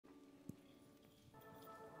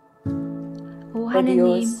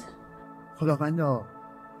하느님, Kholoano,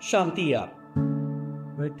 上帝啊，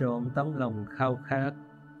 Với trọn tấm lòng khao khát,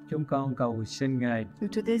 chúng con cầu xin Ngài.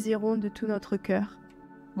 Nous te désirons de tout notre cœur.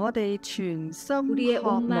 우리의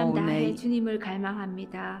온 마음 다해 주님을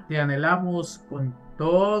갈망합니다. Te anhelamos con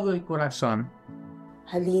todo el corazón.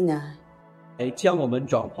 Halina, 来将我们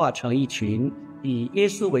转化成一群以耶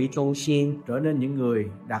稣为中心， trở nên những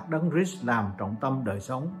người đặt đấng Christ làm trọng tâm đời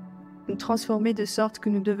sống. Nous transformer de sorte que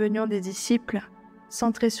nous devenions des disciples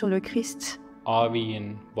centrés sur le Christ.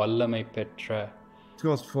 ஆவியின் வல்லமை பெற்ற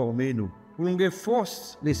Transformez-nous. Pour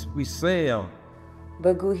force l'Esprit Saint.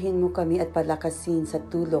 baguhin mo kami at palakasin sa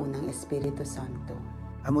tulong ng Espiritu Santo.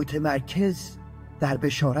 و متمرکز در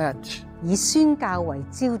بشارت. 以宣教為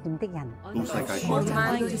焦點的人。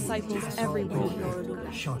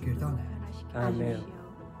 شاگردان. Amen.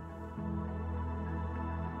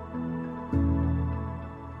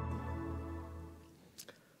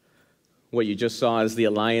 What you just saw is the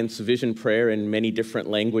Alliance Vision Prayer in many different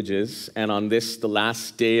languages. And on this, the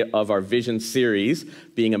last day of our Vision series,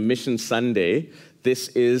 being a Mission Sunday, this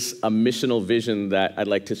is a missional vision that I'd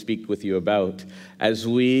like to speak with you about. As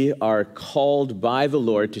we are called by the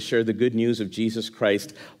Lord to share the good news of Jesus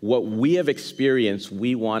Christ, what we have experienced,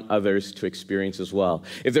 we want others to experience as well.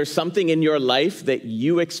 If there's something in your life that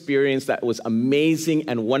you experienced that was amazing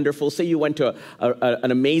and wonderful, say you went to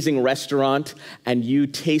an amazing restaurant and you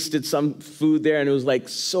tasted some food there and it was like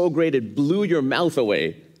so great, it blew your mouth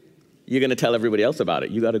away. You're going to tell everybody else about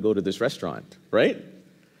it. You got to go to this restaurant, right?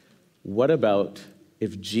 What about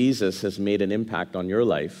if Jesus has made an impact on your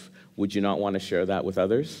life? Would you not want to share that with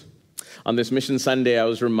others? On this Mission Sunday, I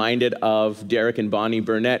was reminded of Derek and Bonnie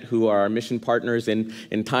Burnett, who are our mission partners in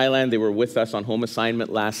Thailand. They were with us on home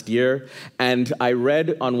assignment last year. And I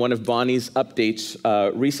read on one of Bonnie's updates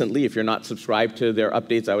recently. If you're not subscribed to their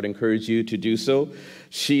updates, I would encourage you to do so.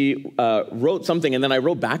 She wrote something, and then I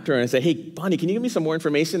wrote back to her and I said, hey, Bonnie, can you give me some more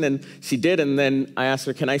information? And she did, and then I asked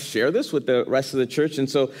her, can I share this with the rest of the church? And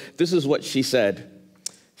so this is what she said.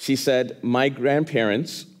 She said, my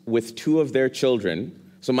grandparents with two of their children,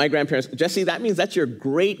 so my grandparents, Jesse, that means that's your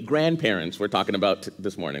great-grandparents we're talking about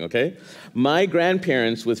this morning, okay? My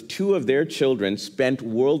grandparents with two of their children spent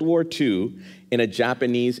World War II in a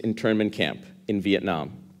Japanese internment camp in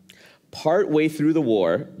Vietnam. Partway through the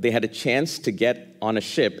war, they had a chance to get on a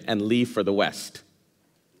ship and leave for the West.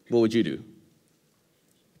 What would you do?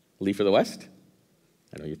 Leave for the West?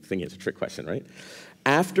 I know you're thinking it's a trick question, right?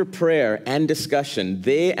 After prayer and discussion,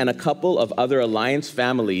 they and a couple of other Alliance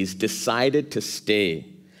families decided to stay.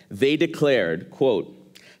 They declared, quote,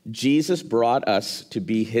 Jesus brought us to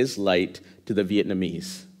be his light to the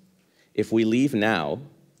Vietnamese. If we leave now,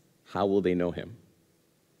 how will they know him?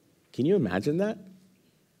 Can you imagine that?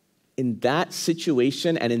 In that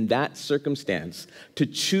situation and in that circumstance, to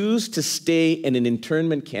choose to stay in an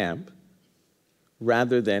internment camp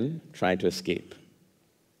rather than try to escape.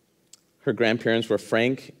 Her grandparents were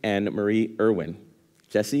Frank and Marie Irwin.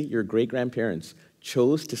 Jesse, your great-grandparents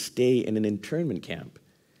chose to stay in an internment camp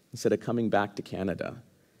instead of coming back to Canada.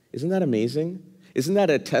 Isn't that amazing? Isn't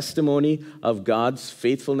that a testimony of God's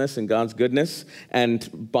faithfulness and God's goodness? And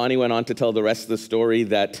Bonnie went on to tell the rest of the story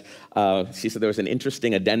that she said there was an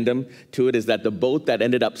interesting addendum to it, is that the boat that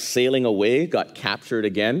ended up sailing away got captured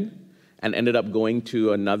again and ended up going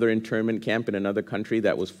to another internment camp in another country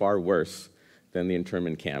that was far worse than the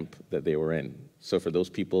internment camp that they were in. So for those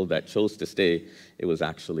people that chose to stay, it was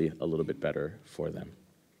actually a little bit better for them.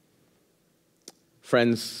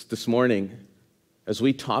 Friends, this morning, as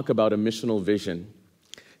we talk about a missional vision,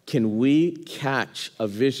 can we catch a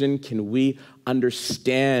vision? Can we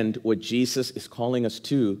understand what Jesus is calling us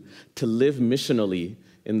to live missionally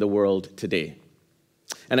in the world today?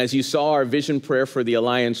 And as you saw our vision prayer for the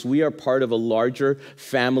Alliance, we are part of a larger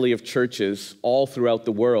family of churches all throughout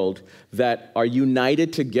the world that are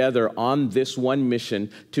united together on this one mission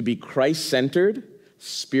to be Christ-centered,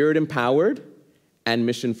 Spirit-empowered, and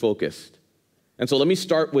mission-focused. And so let me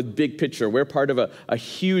start with big picture. We're part of a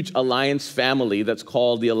huge Alliance family that's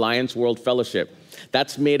called the Alliance World Fellowship.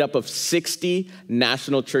 That's made up of 60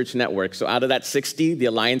 national church networks. So out of that 60, the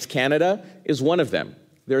Alliance Canada is one of them.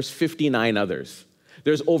 There's 59 others.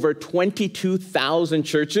 There's over 22,000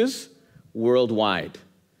 churches worldwide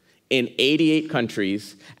in 88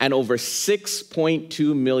 countries and over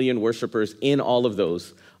 6.2 million worshipers in all of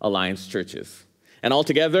those Alliance churches. And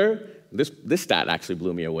altogether, this stat actually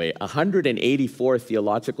blew me away, 184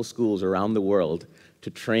 theological schools around the world to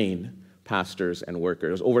train pastors and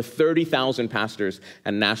workers, over 30,000 pastors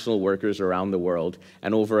and national workers around the world,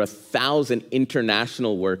 and over 1,000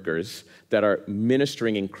 international workers that are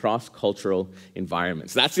ministering in cross-cultural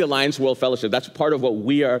environments. That's the Alliance World Fellowship. That's part of what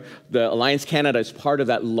we are. The Alliance Canada is part of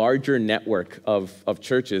that larger network of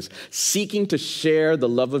churches seeking to share the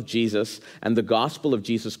love of Jesus and the gospel of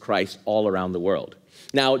Jesus Christ all around the world.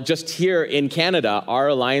 Now, just here in Canada, our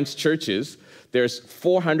Alliance churches, there's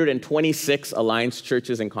 426 Alliance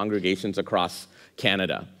churches and congregations across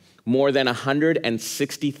Canada. More than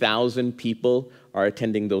 160,000 people are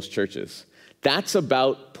attending those churches. That's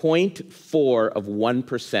about 0.4 of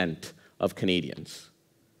 1% of Canadians.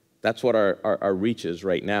 That's what our reach is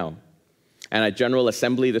right now. And at General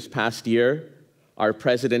Assembly this past year, our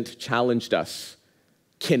president challenged us,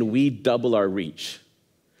 can we double our reach?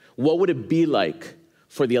 What would it be like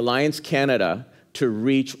for the Alliance Canada to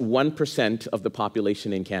reach 1% of the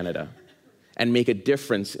population in Canada and make a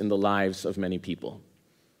difference in the lives of many people?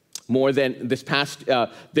 More than this past,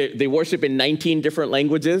 they worship in 19 different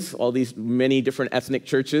languages, all these many different ethnic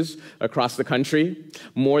churches across the country.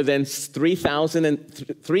 More than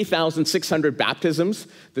 3,600 baptisms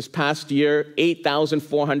this past year,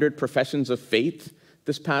 8,400 professions of faith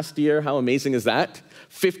this past year. How amazing is that?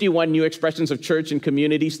 51 new expressions of church and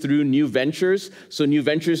communities through New Ventures. So New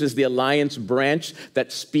Ventures is the Alliance branch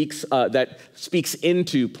that speaks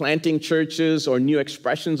into planting churches or new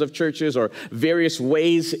expressions of churches or various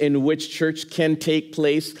ways in which church can take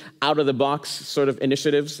place, out-of-the-box sort of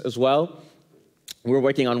initiatives as well. We're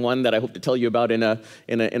working on one that I hope to tell you about in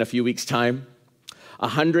a few weeks' time.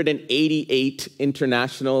 188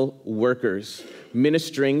 international workers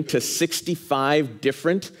ministering to 65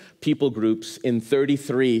 different people groups in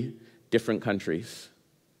 33 different countries.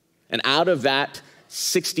 And out of that,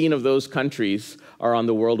 16 of those countries are on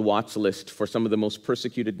the World Watch List for some of the most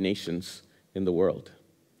persecuted nations in the world.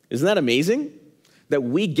 Isn't that amazing? That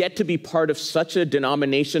we get to be part of such a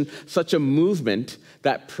denomination, such a movement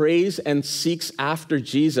that prays and seeks after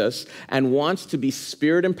Jesus and wants to be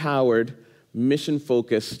Spirit-empowered,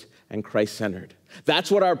 mission-focused, and Christ-centered.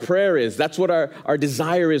 That's what our prayer is. That's what our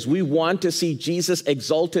desire is. We want to see Jesus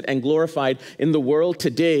exalted and glorified in the world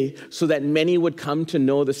today so that many would come to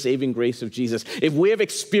know the saving grace of Jesus. If we have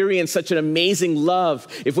experienced such an amazing love,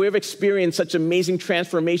 if we have experienced such amazing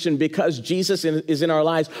transformation because Jesus is in our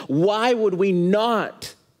lives, why would we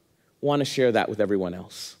not want to share that with everyone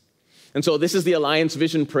else? And so this is the Alliance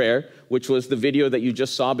Vision Prayer, which was the video that you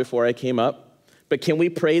just saw before I came up. But can we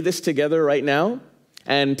pray this together right now?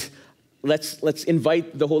 And let's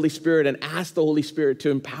invite the Holy Spirit and ask the Holy Spirit to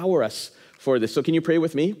empower us for this. So can you pray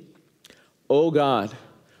with me? Oh God,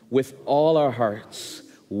 with all our hearts,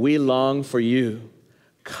 we long for you.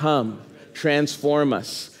 Come, transform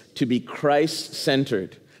us to be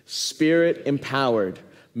Christ-centered, Spirit-empowered,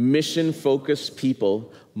 mission-focused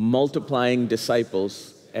people, multiplying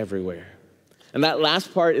disciples everywhere. And that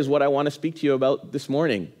last part is what I want to speak to you about this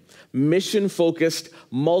morning. Mission-focused,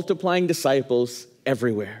 multiplying disciples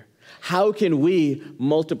everywhere. How can we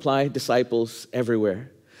multiply disciples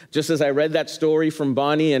everywhere? Just as I read that story from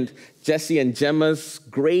Bonnie and Jesse and Gemma's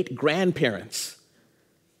great-grandparents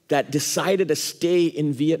that decided to stay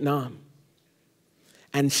in Vietnam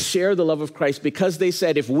and share the love of Christ because they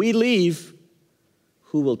said, if we leave,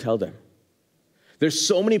 who will tell them? There's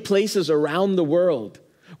so many places around the world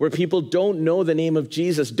where people don't know the name of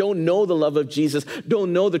Jesus, don't know the love of Jesus,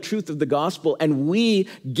 don't know the truth of the gospel, and we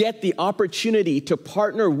get the opportunity to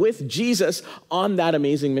partner with Jesus on that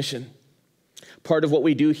amazing mission. Part of what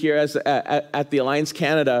we do here at the Alliance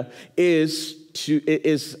Canada is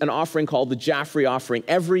an offering called the Jaffrey Offering.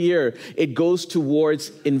 Every year, it goes towards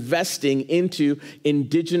investing into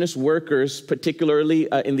Indigenous workers, particularly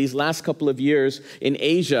in these last couple of years in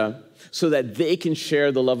Asia, so that they can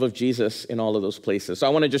share the love of Jesus in all of those places. So I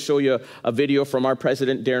want to just show you a video from our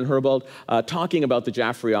president, Darren Herbold, talking about the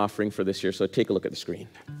Jaffrey Offering for this year. So take a look at the screen.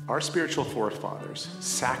 Our spiritual forefathers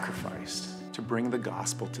sacrificed to bring the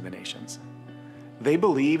gospel to the nations. They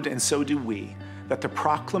believed, and so do we, that the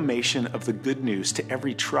proclamation of the good news to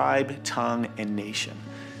every tribe, tongue, and nation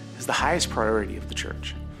is the highest priority of the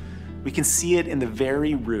church. We can see it in the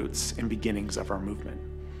very roots and beginnings of our movement.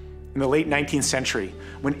 In the late 19th century,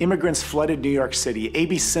 when immigrants flooded New York City,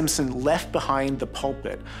 A.B. Simpson left behind the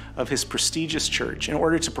pulpit of his prestigious church in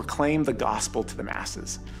order to proclaim the gospel to the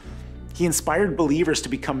masses. He inspired believers to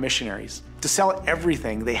become missionaries, to sell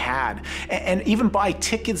everything they had, and even buy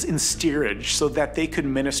tickets in steerage so that they could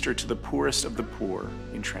minister to the poorest of the poor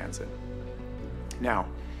in transit. Now,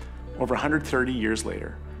 over 130 years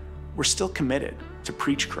later, we're still committed to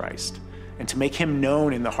preach Christ and to make him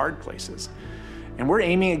known in the hard places. And we're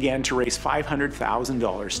aiming again to raise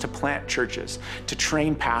 $500,000 to plant churches, to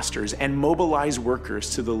train pastors, and mobilize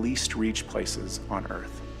workers to the least reached places on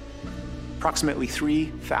earth. Approximately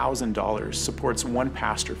 $3,000 supports one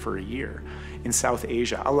pastor for a year in South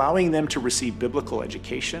Asia, allowing them to receive biblical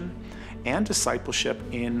education and discipleship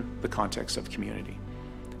in the context of community.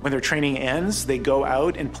 When their training ends, they go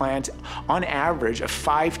out and plant, on average,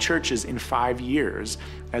 5 churches in 5 years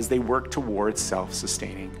as they work towards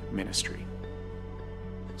self-sustaining ministry.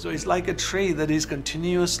 So it's like a tree that is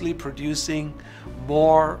continuously producing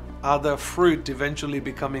more other fruit, eventually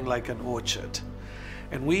becoming like an orchard.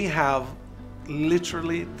 And we have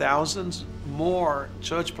literally thousands more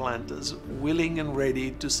church planters willing and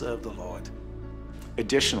ready to serve the Lord.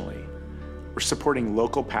 Additionally, we're supporting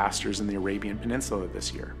local pastors in the Arabian Peninsula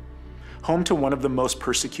this year, home to one of the most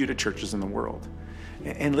persecuted churches in the world.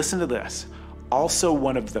 And listen to this, also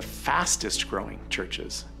one of the fastest growing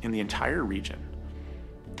churches in the entire region.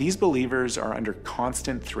 These believers are under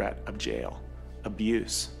constant threat of jail,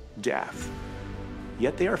 abuse, death,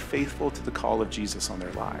 yet they are faithful to the call of Jesus on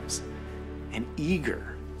their lives and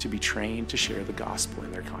eager to be trained to share the gospel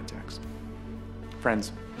in their context.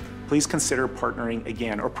 Friends, please consider partnering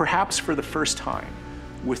again, or perhaps for the first time,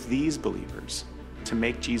 with these believers to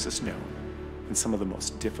make Jesus known in some of the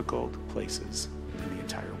most difficult places in the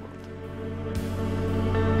entire world.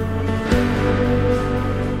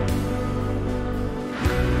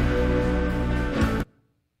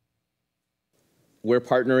 We're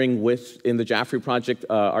partnering with, in the Jaffrey Project,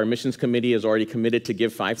 our missions committee has already committed to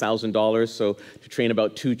give $5,000 so to train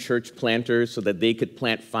about 2 church planters so that they could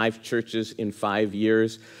plant 5 churches in 5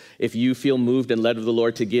 years. If you feel moved and led of the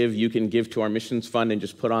Lord to give, you can give to our missions fund and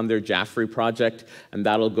just put on their Jaffrey Project, and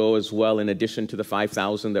that'll go as well in addition to the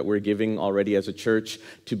 $5,000 that we're giving already as a church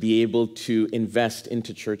to be able to invest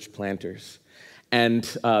into church planters. And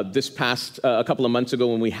this past, a couple of months ago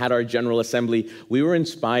when we had our General Assembly, we were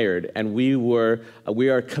inspired and we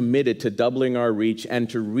are committed to doubling our reach and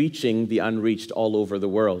to reaching the unreached all over the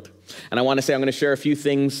world. And I want to say I'm going to share a few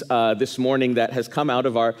things this morning that has come out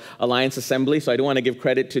of our Alliance Assembly. So I do want to give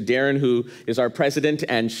credit to Darren, who is our president,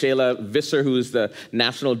 and Shayla Visser, who is the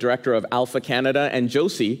national director of Alpha Canada, and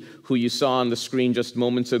Josie, who you saw on the screen just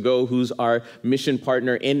moments ago, who's our mission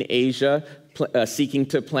partner in Asia, seeking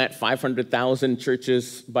to plant 500,000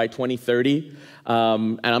 churches by 2030.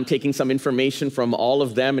 And I'm taking some information from all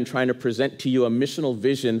of them and trying to present to you a missional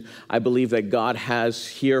vision I believe that God has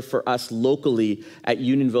here for us locally at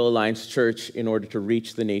Unionville Alliance Church in order to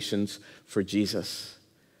reach the nations for Jesus.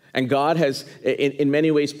 And God has, in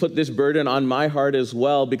many ways, put this burden on my heart as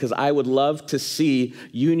well, because I would love to see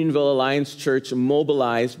Unionville Alliance Church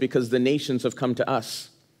mobilized because the nations have come to us.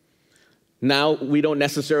 Now, we don't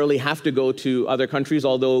necessarily have to go to other countries,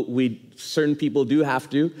 although certain people do have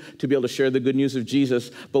to be able to share the good news of Jesus.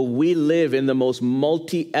 But we live in the most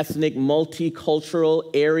multi-ethnic, multicultural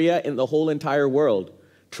area in the whole entire world.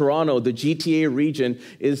 Toronto, the GTA region,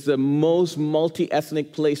 is the most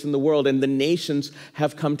multi-ethnic place in the world, and the nations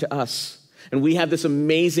have come to us. And we have this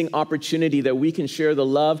amazing opportunity that we can share the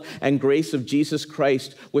love and grace of Jesus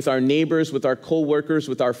Christ with our neighbors, with our co-workers,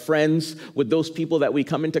 with our friends, with those people that we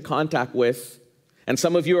come into contact with. And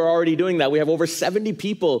some of you are already doing that. We have over 70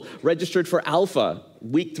 people registered for Alpha.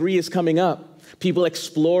 Week 3 is coming up. People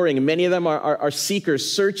exploring, and many of them are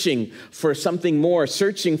seekers, searching for something more,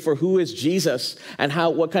 searching for who is Jesus and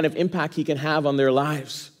what kind of impact he can have on their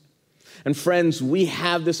lives. And friends, we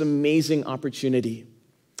have this amazing opportunity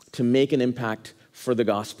to make an impact for the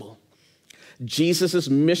gospel. Jesus'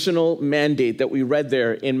 missional mandate that we read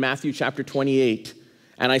there in Matthew chapter 28.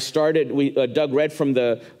 And I started, Doug read from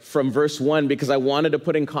verse 1 because I wanted to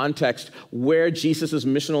put in context where Jesus'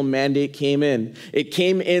 missional mandate came in. It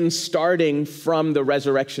came in starting from the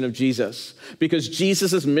resurrection of Jesus, because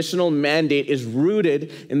Jesus' missional mandate is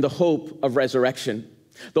rooted in the hope of resurrection.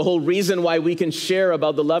 The whole reason why we can share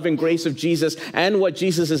about the love and grace of Jesus and what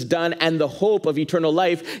Jesus has done and the hope of eternal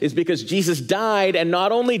life is because Jesus died, and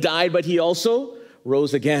not only died, but he also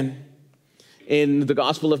rose again. In the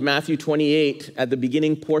Gospel of Matthew 28, at the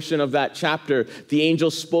beginning portion of that chapter, the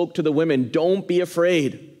angel spoke to the women, "Don't be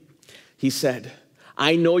afraid." He said,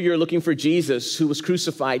 "I know you're looking for Jesus who was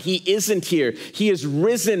crucified. He isn't here. He is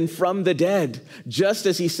risen from the dead, just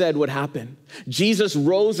as he said would happen." Jesus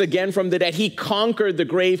rose again from the dead. He conquered the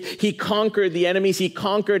grave. He conquered the enemies. He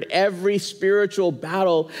conquered every spiritual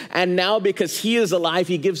battle. And now, because he is alive,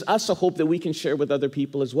 he gives us a hope that we can share with other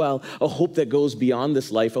people as well. A hope that goes beyond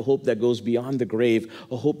this life, a hope that goes beyond the grave,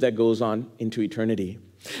 a hope that goes on into eternity.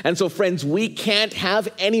 And so, friends, we can't have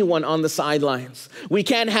anyone on the sidelines. We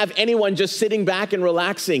can't have anyone just sitting back and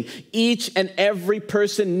relaxing. Each and every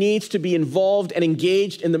person needs to be involved and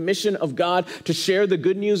engaged in the mission of God to share the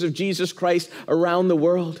good news of Jesus Christ around the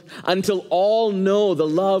world until all know the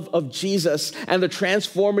love of Jesus and the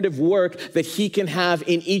transformative work that he can have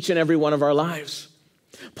in each and every one of our lives.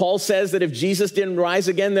 Paul says that if Jesus didn't rise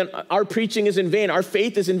again, then our preaching is in vain. Our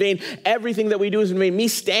faith is in vain. Everything that we do is in vain. Me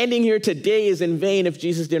standing here today is in vain if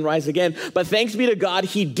Jesus didn't rise again. But thanks be to God,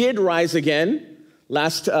 he did rise again.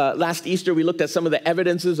 Last Easter, we looked at some of the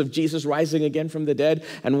evidences of Jesus rising again from the dead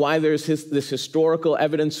and why there's this historical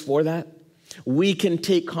evidence for that. We can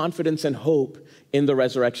take confidence and hope in the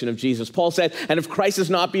resurrection of Jesus. Paul said, and if Christ has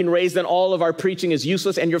not been raised, then all of our preaching is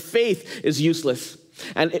useless and your faith is useless.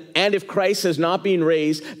 And if Christ has not been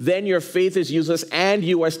raised, then your faith is useless and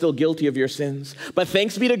you are still guilty of your sins. But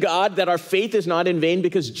thanks be to God that our faith is not in vain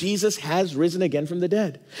because Jesus has risen again from the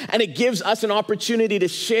dead. And it gives us an opportunity to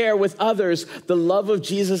share with others the love of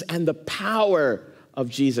Jesus and the power of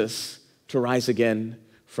Jesus to rise again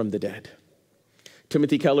from the dead.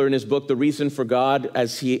 Timothy Keller, in his book, The Reason for God,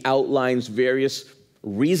 as he outlines various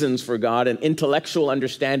reasons for God, an intellectual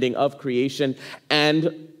understanding of creation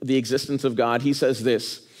and the existence of God, he says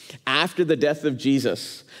this: after the death of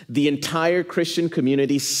Jesus, the entire Christian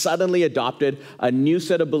community suddenly adopted a new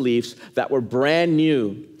set of beliefs that were brand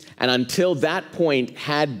new and until that point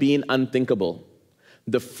had been unthinkable.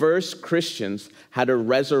 The first Christians had a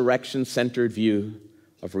resurrection-centered view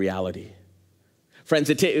of reality. Friends,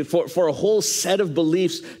 for a whole set of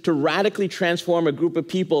beliefs to radically transform a group of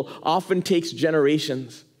people often takes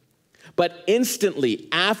generations. But instantly,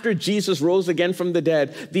 after Jesus rose again from the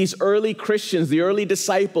dead, these early Christians, the early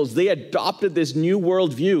disciples, they adopted this new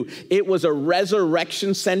worldview. It was a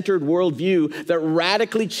resurrection-centered worldview that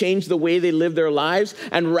radically changed the way they lived their lives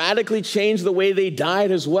and radically changed the way they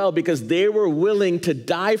died as well, because they were willing to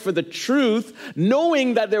die for the truth,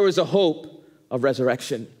 knowing that there was a hope of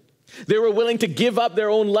resurrection. They were willing to give up their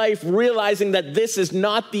own life, realizing that this is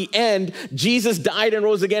not the end. Jesus died and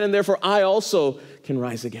rose again, and therefore I also can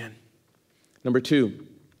rise again. Number two,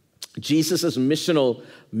 Jesus' missional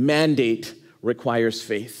mandate requires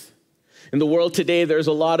faith. In the world today, there's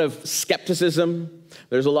a lot of skepticism,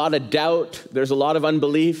 there's a lot of doubt, there's a lot of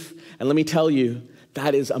unbelief. And let me tell you,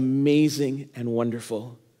 that is amazing and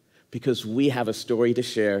wonderful because we have a story to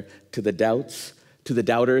share to the doubts, to the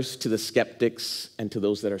doubters, to the skeptics, and to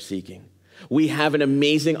those that are seeking. We have an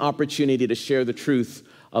amazing opportunity to share the truth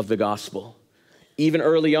of the gospel. Even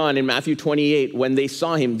early on in Matthew 28, when they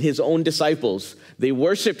saw him, his own disciples, they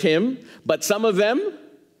worshiped him, but some of them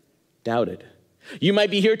doubted. You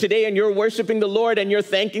might be here today and you're worshiping the Lord and you're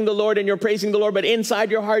thanking the Lord and you're praising the Lord, but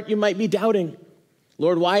inside your heart you might be doubting.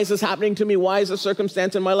 Lord, why is this happening to me? Why is this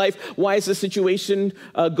circumstance in my life? Why is this situation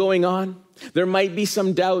going on? There might be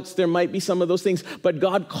some doubts. There might be some of those things, but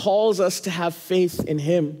God calls us to have faith in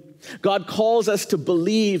him. God calls us to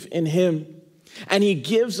believe in him. And he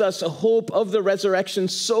gives us a hope of the resurrection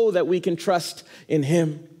so that we can trust in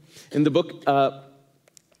him. In the book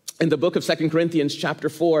of 2 Corinthians chapter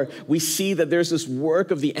 4, we see that there's this work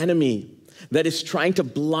of the enemy that is trying to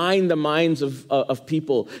blind the minds of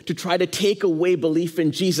people, to try to take away belief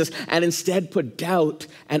in Jesus and instead put doubt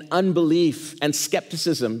and unbelief and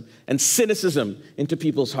skepticism and cynicism into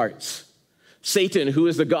people's hearts. Satan, who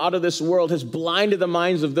is the god of this world, has blinded the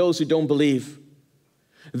minds of those who don't believe.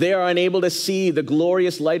 They are unable to see the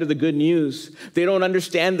glorious light of the good news. They don't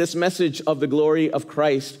understand this message of the glory of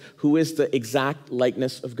Christ, who is the exact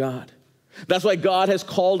likeness of God. That's why God has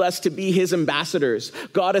called us to be his ambassadors.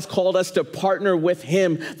 God has called us to partner with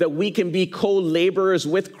him, that we can be co-laborers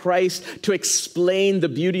with Christ to explain the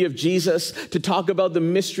beauty of Jesus, to talk about the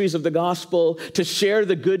mysteries of the gospel, to share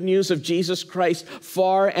the good news of Jesus Christ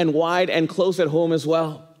far and wide and close at home as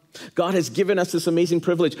well. God has given us this amazing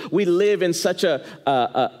privilege. We live in such a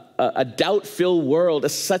doubt-filled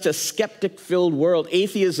world, such a skeptic-filled world.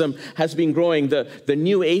 Atheism has been growing. The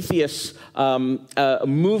new atheist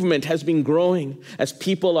movement has been growing as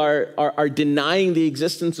people are denying the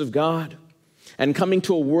existence of God and coming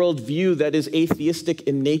to a worldview that is atheistic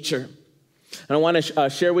in nature. And I want to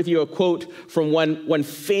share with you a quote from one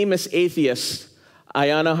famous atheist,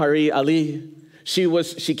 Ayana Hari Ali.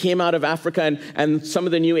 She came out of Africa, and some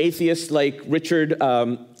of the new atheists like Richard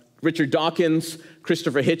Dawkins,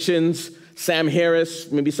 Christopher Hitchens, Sam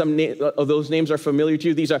Harris, maybe some of those names are familiar to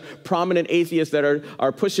you. These are prominent atheists that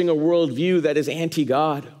are pushing a worldview that is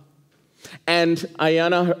anti-God. And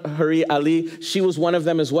Ayana Hari Ali, she was one of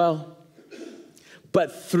them as well.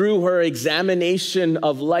 But through her examination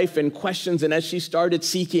of life and questions, and as she started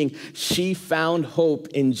seeking, she found hope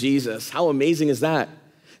in Jesus. How amazing is that?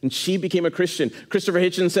 And she became a Christian. Christopher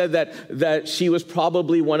Hitchens said that she was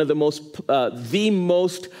probably one of the most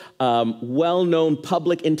well-known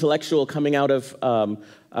public intellectual coming out of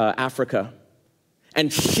Africa.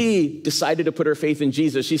 And she decided to put her faith in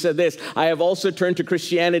Jesus. She said this, "I have also turned to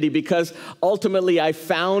Christianity because ultimately I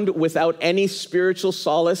found without any spiritual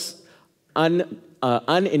solace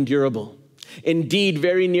unendurable. Indeed,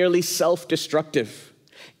 very nearly self-destructive.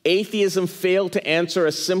 Atheism failed to answer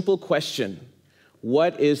a simple question.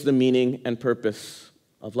 What is the meaning and purpose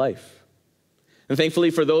of life?" And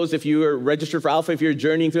thankfully for those, if you are registered for Alpha, if you're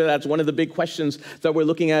journeying through that, that's one of the big questions that we're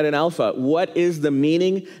looking at in Alpha. What is the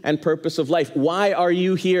meaning and purpose of life? Why are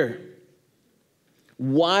you here?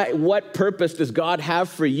 What purpose does God have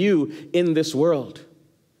for you in this world?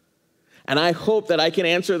 And I hope that I can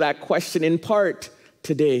answer that question in part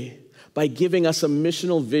today by giving us a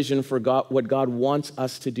missional vision for God, what God wants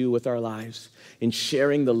us to do with our lives in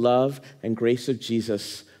sharing the love and grace of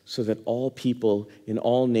Jesus so that all people in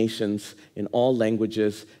all nations, in all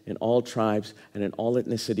languages, in all tribes, and in all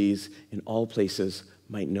ethnicities, in all places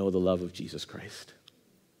might know the love of Jesus Christ.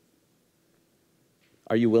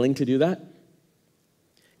 Are you willing to do that?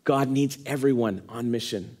 God needs everyone on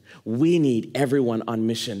mission. We need everyone on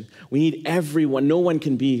mission. We need everyone. No one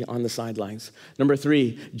can be on the sidelines. Number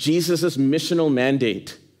 3, Jesus' missional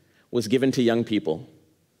mandate was given to young people.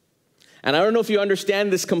 And I don't know if you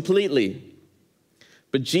understand this completely,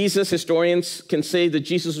 but Jesus, historians can say that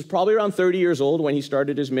Jesus was probably around 30 years old when he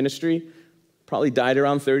started his ministry, probably died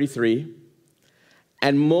around 33.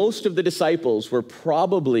 And most of the disciples were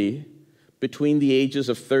probably between the ages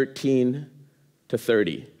of 13 to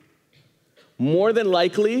 30. More than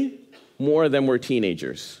likely, more of them were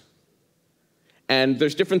teenagers. And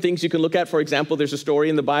there's different things you can look at. For example, there's a story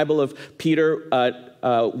in the Bible of Peter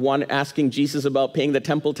asking Jesus about paying the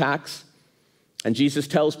temple tax. And Jesus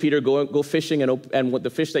tells Peter, go fishing, and what the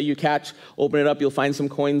fish that you catch, open it up, you'll find some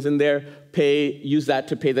coins in there. Use that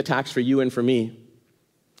to pay the tax for you and for me.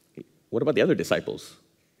 What about the other disciples?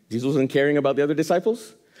 Jesus wasn't caring about the other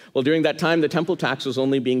disciples? Well, during that time, the temple tax was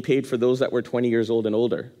only being paid for those that were 20 years old and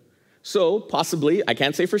older. So possibly, I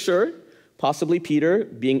can't say for sure, possibly Peter,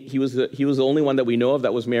 he was the only one that we know of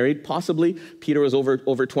that was married. Possibly Peter was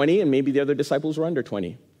over 20, and maybe the other disciples were under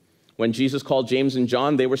 20. When Jesus called James and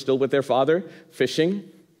John, they were still with their father, fishing,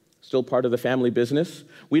 still part of the family business.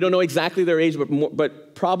 We don't know exactly their age,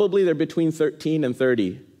 but probably they're between 13 and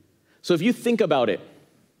 30. So if you think about it,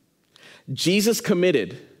 Jesus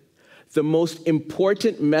committed the most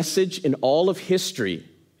important message in all of history.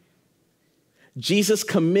 Jesus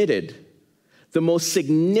committed the most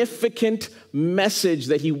significant message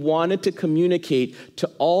that he wanted to communicate to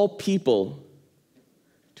all people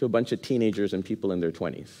to a bunch of teenagers and people in their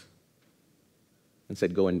 20s. And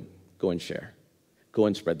said, go and share. Go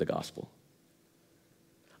and spread the gospel.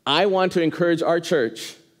 I want to encourage our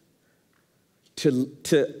church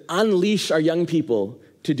to unleash our young people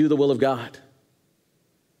to do the will of God.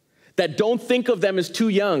 That don't think of them as too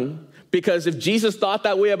young, because if Jesus thought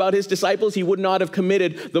that way about his disciples, he would not have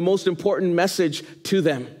committed the most important message to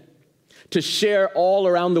them, to share all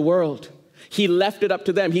around the world. He left it up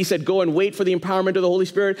to them. He said, go and wait for the empowerment of the Holy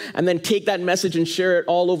Spirit, and then take that message and share it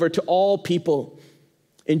all over to all people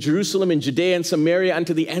in Jerusalem, in Judea, and Samaria, and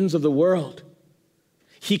to the ends of the world.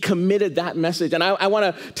 He committed that message. And I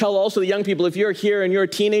want to tell also the young people, if you're here and you're a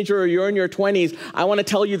teenager or you're in your 20s, I want to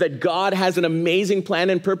tell you that God has an amazing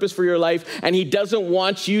plan and purpose for your life, and he doesn't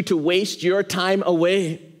want you to waste your time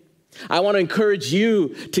away. I want to encourage you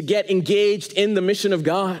to get engaged in the mission of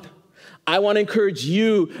God. I want to encourage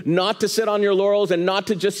you not to sit on your laurels and not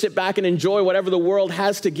to just sit back and enjoy whatever the world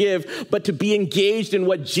has to give, but to be engaged in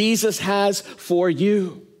what Jesus has for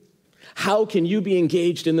you. How can you be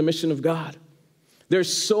engaged in the mission of God?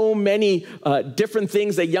 There's so many different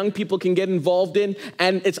things that young people can get involved in,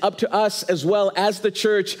 and it's up to us as well as the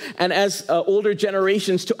church and as older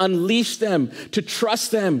generations to unleash them, to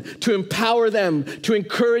trust them, to empower them, to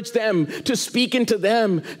encourage them, to speak into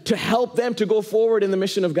them, to help them to go forward in the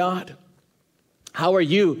mission of God. How are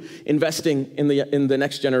you investing in the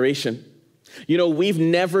next generation? You know, we've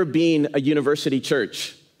never been a university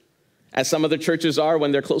church. As some other churches are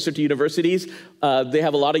when they're closer to universities, they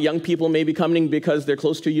have a lot of young people maybe coming because they're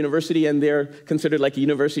close to a university and they're considered like a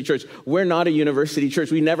university church. We're not a university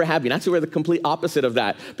church. We never have been. Actually, we're the complete opposite of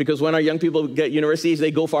that, because when our young people get universities,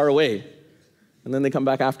 they go far away and then they come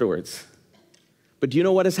back afterwards. But do you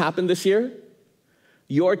know what has happened this year?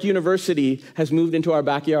 York University has moved into our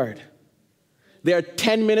backyard. They are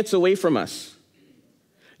 10 minutes away from us.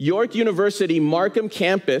 York University Markham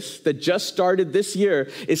campus that just started this year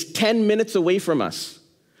is 10 minutes away from us.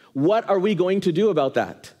 What are we going to do about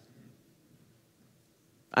that?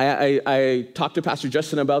 I talked to Pastor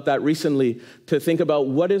Justin about that recently, to think about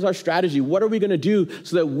what is our strategy? What are we going to do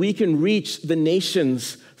so that we can reach the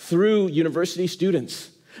nations through university students?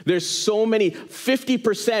 There's so many,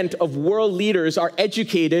 50% of world leaders are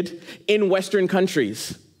educated in Western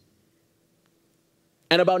countries.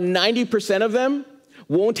 And about 90% of them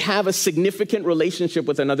won't have a significant relationship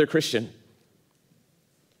with another Christian.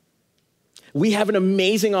 We have an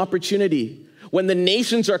amazing opportunity when the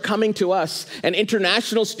nations are coming to us and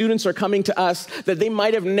international students are coming to us, that they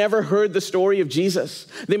might have never heard the story of Jesus.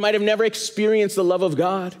 They might have never experienced the love of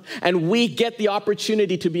God. And we get the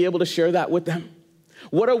opportunity to be able to share that with them.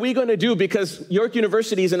 What are we going to do? Because York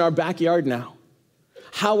University is in our backyard now.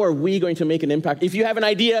 How are we going to make an impact? If you have an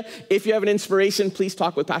idea, if you have an inspiration, please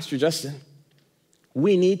talk with Pastor Justin.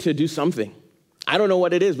 We need to do something. I don't know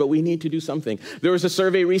what it is, but we need to do something. There was a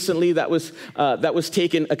survey recently that was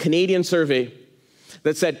taken, a Canadian survey,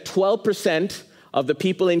 that said 12% of the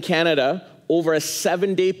people in Canada over a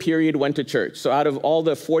 7-day period went to church. So out of all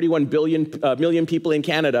the 41 million people in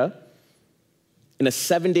Canada, in a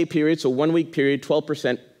 7-day period, so 1 week period,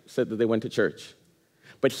 12% said that they went to church.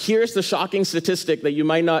 But here's the shocking statistic that you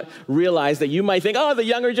might not realize, that you might think, oh, the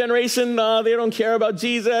younger generation, they don't care about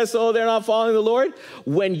Jesus, oh, they're not following the Lord.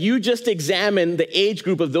 When you just examine the age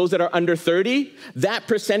group of those that are under 30, that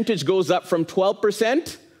percentage goes up from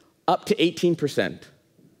 12% up to 18%.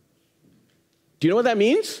 Do you know what that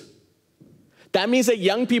means? That means that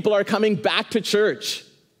young people are coming back to church.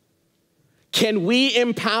 Can we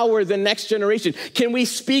empower the next generation? Can we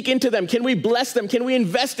speak into them? Can we bless them? Can we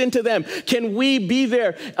invest into them? Can we be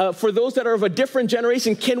there for those that are of a different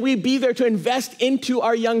generation? Can we be there to invest into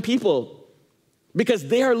our young people? Because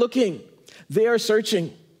they are looking, they are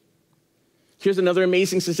searching. Here's another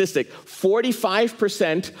amazing statistic.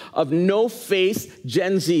 45% of no-faith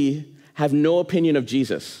Gen Z have no opinion of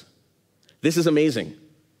Jesus. This is amazing.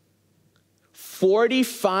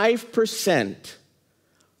 45%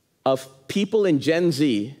 of people in Gen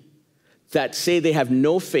Z that say they have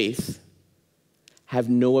no faith have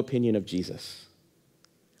no opinion of Jesus.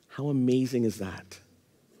 How amazing is that?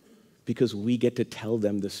 Because we get to tell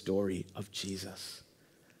them the story of Jesus.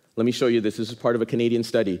 Let me show you this. This is part of a Canadian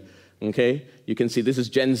study. Okay? You can see this is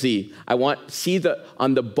Gen Z.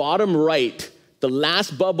 On the bottom right, the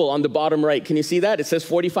last bubble on the bottom right. Can you see that? It says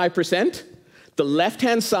 45%. The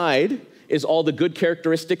left-hand side is all the good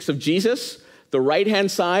characteristics of Jesus. The right-hand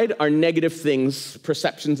side are negative things,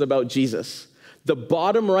 perceptions about Jesus. The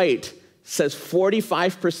bottom right says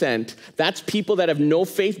 45%. That's people that have no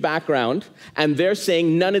faith background, and they're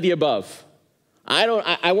saying none of the above.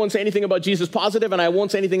 I won't say anything about Jesus positive, and I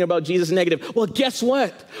won't say anything about Jesus negative. Well, guess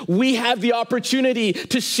what? We have the opportunity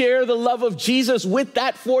to share the love of Jesus with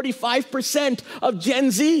that 45% of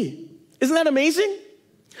Gen Z. Isn't that amazing?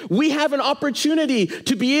 We have an opportunity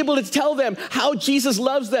to be able to tell them how Jesus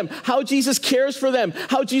loves them, how Jesus cares for them,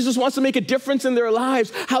 how Jesus wants to make a difference in their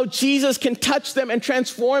lives, how Jesus can touch them and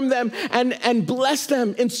transform them and bless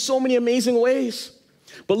them in so many amazing ways.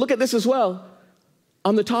 But look at this as well.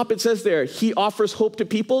 On the top it says there, he offers hope to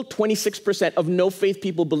people. 26% of no-faith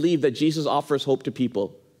people believe that Jesus offers hope to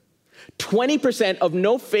people. 20% of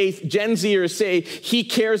no-faith Gen Zers say he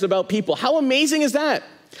cares about people. How amazing is that?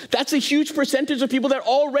 That's a huge percentage of people that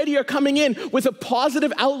already are coming in with a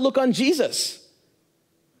positive outlook on Jesus.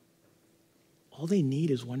 All they need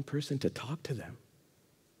is one person to talk to them.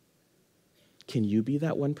 Can you be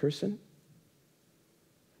that one person?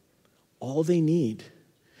 All they need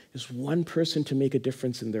is one person to make a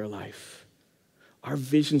difference in their life. Our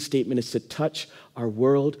vision statement is to touch our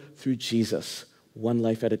world through Jesus, one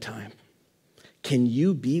life at a time. Can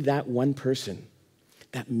you be that one person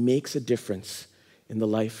that makes a difference in the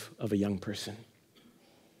life of a young person?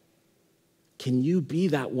 Can you be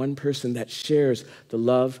that one person that shares the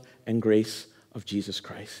love and grace of Jesus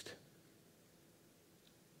Christ?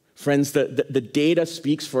 Friends, the data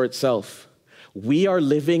speaks for itself. We are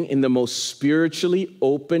living in the most spiritually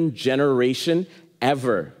open generation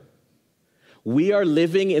ever. We are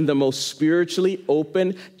living in the most spiritually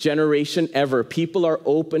open generation ever. People are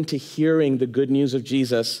open to hearing the good news of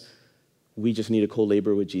Jesus. We just need to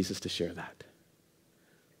co-labor with Jesus to share that.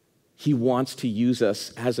 He wants to use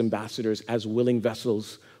us as ambassadors, as willing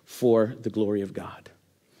vessels for the glory of God.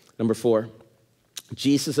 Number 4,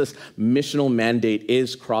 Jesus' missional mandate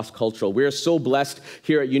is cross-cultural. We are so blessed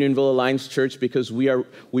here at Unionville Alliance Church because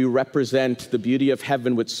we represent the beauty of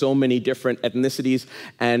heaven with so many different ethnicities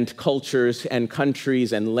and cultures and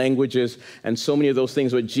countries and languages and so many of those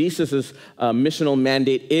things. But Jesus' missional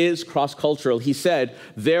mandate is cross-cultural. He said,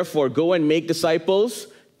 therefore, go and make disciples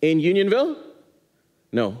in Unionville?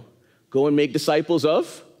 No. Go and make disciples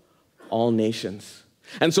of all nations.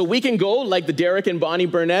 And so we can go, like the Derek and Bonnie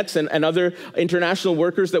Burnett's and other international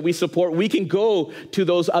workers that we support, we can go to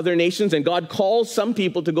those other nations, and God calls some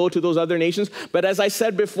people to go to those other nations. But as I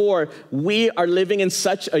said before, we are living in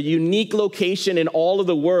such a unique location in all of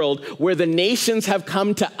the world where the nations have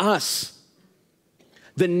come to us.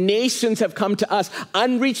 The nations have come to us.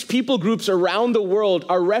 Unreached people groups around the world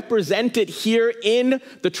are represented here in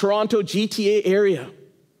the Toronto GTA area.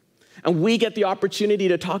 And we get the opportunity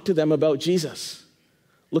to talk to them about Jesus.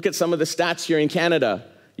 Look at some of the stats here in Canada.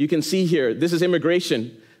 You can see here, this is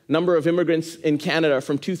immigration. Number of immigrants in Canada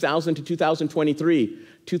from 2000 to 2023.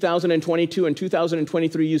 2022 and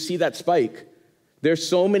 2023, you see that spike. There's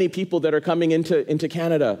so many people that are coming into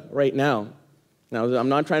Canada right now. Now, I'm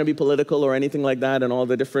not trying to be political or anything like that and all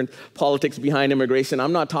the different politics behind immigration.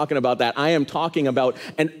 I'm not talking about that. I am talking about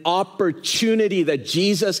an opportunity that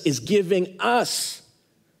Jesus is giving us.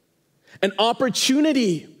 An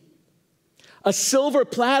opportunity. A silver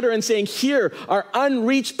platter and saying, here are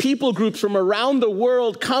unreached people groups from around the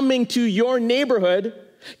world coming to your neighborhood.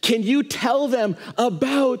 Can you tell them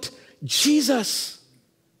about Jesus?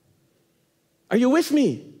 Are you with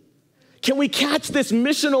me? Can we catch this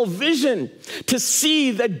missional vision to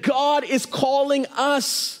see that God is calling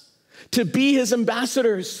us to be his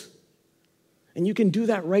ambassadors? And you can do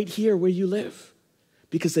that right here where you live,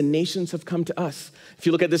 because the nations have come to us. If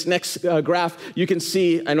you look at this next graph, you can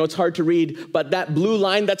see, I know it's hard to read, but that blue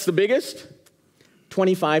line, that's the biggest,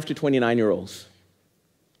 25 to 29-year-olds.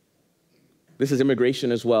 This is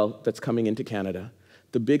immigration as well that's coming into Canada.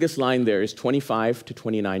 The biggest line there is 25 to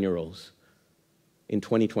 29-year-olds in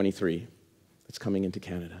 2023 that's coming into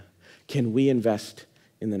Canada. Can we invest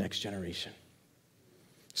in the next generation?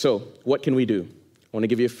 So what can we do? I want to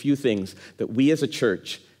give you a few things that we as a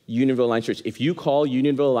church, Unionville Alliance Church, if you call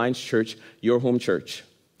Unionville Alliance Church your home church,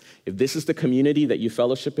 if this is the community that you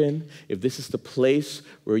fellowship in, if this is the place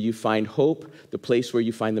where you find hope, the place where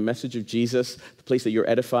you find the message of Jesus, the place that you're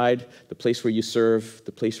edified, the place where you serve,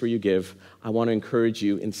 the place where you give, I want to encourage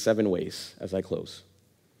you in 7 ways as I close.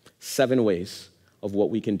 7 ways of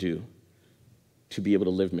what we can do to be able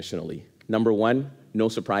to live missionally. Number 1, no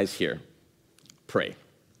surprise here, pray.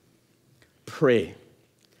 Pray,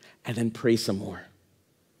 and then pray some more.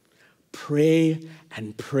 Pray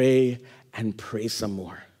and pray and pray some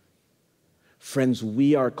more. Friends,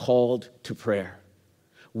 we are called to prayer.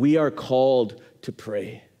 We are called to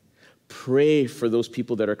pray. Pray for those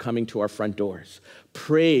people that are coming to our front doors.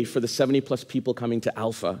 Pray for the 70-plus people coming to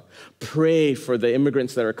Alpha. Pray for the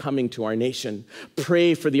immigrants that are coming to our nation.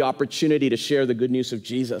 Pray for the opportunity to share the good news of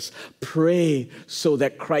Jesus. Pray so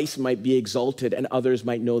that Christ might be exalted and others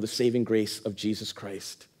might know the saving grace of Jesus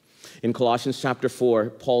Christ. In Colossians chapter 4,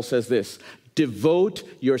 Paul says this, devote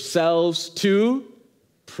yourselves to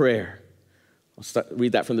prayer. I'll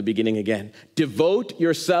read that from the beginning again. Devote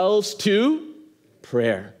yourselves to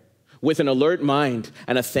prayer with an alert mind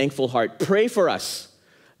and a thankful heart. Pray for us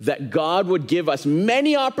that God would give us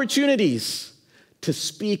many opportunities to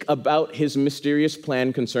speak about his mysterious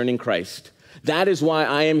plan concerning Christ. That is why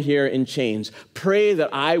I am here in chains. Pray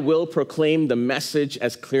that I will proclaim the message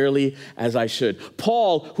as clearly as I should.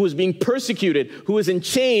 Paul, who is being persecuted, who is in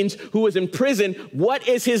chains, who is in prison, what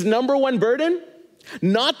is his number 1 burden?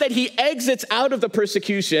 Not that he exits out of the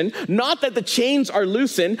persecution, not that the chains are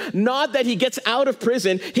loosened, not that he gets out of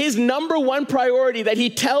prison. His number 1 priority that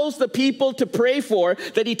he tells the people to pray for,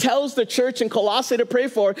 that he tells the church in Colossae to pray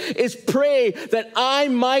for, is pray that I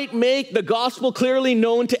might make the gospel clearly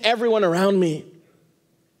known to everyone around me.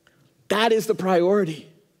 That is the priority.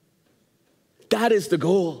 That is the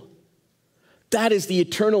goal. That is the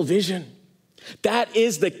eternal vision. That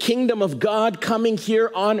is the kingdom of God coming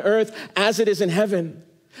here on earth as it is in heaven.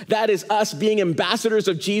 That is us being ambassadors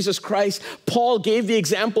of Jesus Christ. Paul gave the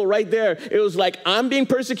example right there. It was like, I'm being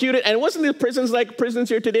persecuted. And it wasn't the prisons like prisons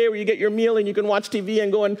here today where you get your meal and you can watch TV and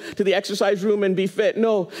go into the exercise room and be fit.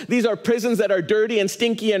 No, these are prisons that are dirty and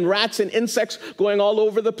stinky and rats and insects going all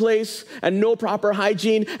over the place and no proper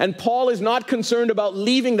hygiene. And Paul is not concerned about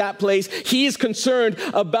leaving that place. He is concerned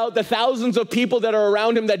about the thousands of people that are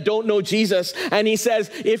around him that don't know Jesus. And he says,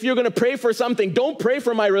 if you're going to pray for something, don't pray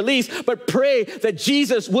for my release, but pray that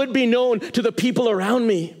Jesus would be known to the people around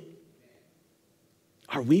me.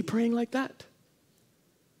 Are we praying like that?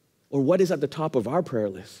 Or what is at the top of our prayer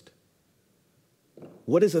list?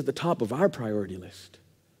 What is at the top of our priority list?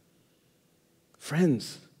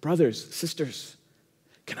 Friends, brothers, sisters,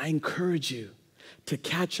 can I encourage you to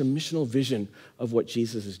catch a missional vision of what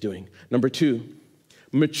Jesus is doing? Number 2,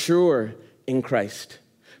 mature in Christ.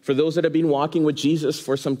 For those that have been walking with Jesus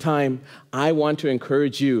for some time, I want to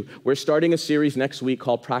encourage you. We're starting a series next week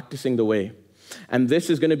called Practicing the Way. And this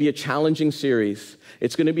is going to be a challenging series.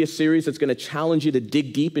 It's going to be a series that's going to challenge you to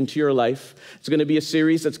dig deep into your life. It's going to be a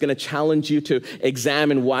series that's going to challenge you to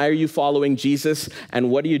examine why are you following Jesus and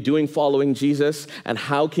what are you doing following Jesus and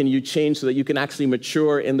how can you change so that you can actually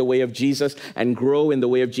mature in the way of Jesus and grow in the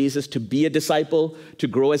way of Jesus to be a disciple, to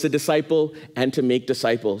grow as a disciple, and to make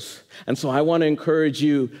disciples. And so I want to encourage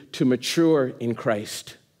you to mature in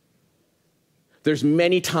Christ. There's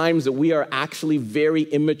many times that we are actually very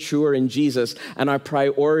immature in Jesus and our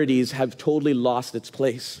priorities have totally lost its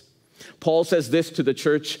place. Paul says this to the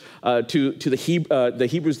church, to the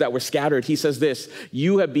Hebrews that were scattered. He says this,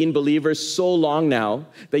 you have been believers so long now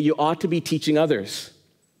that you ought to be teaching others.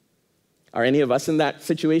 Are any of us in that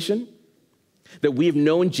situation? That we've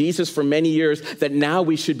known Jesus for many years, that now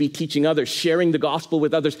we should be teaching others, sharing the gospel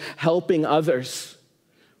with others, helping others.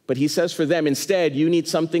 But he says for them, instead, you need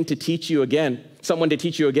something to teach you again, someone to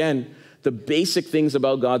teach you again, the basic things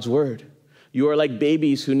about God's word. You are like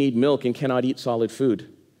babies who need milk and cannot eat solid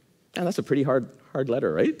food. And that's a pretty hard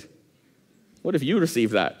letter, right? What if you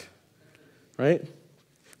received that, right?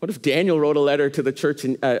 What if Daniel wrote a letter to the church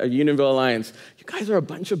in Unionville Alliance? You guys are a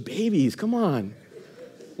bunch of babies, come on.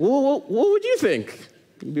 What would you think?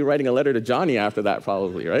 You'd be writing a letter to Johnny after that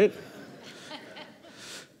probably, right?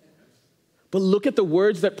 But look at the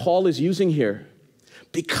words that Paul is using here.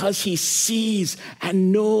 Because he sees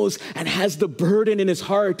and knows and has the burden in his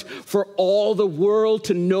heart for all the world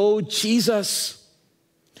to know Jesus.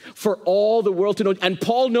 For all the world to know. And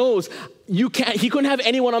Paul knows he couldn't have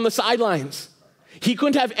anyone on the sidelines. He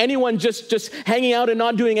couldn't have anyone just hanging out and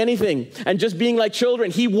not doing anything and just being like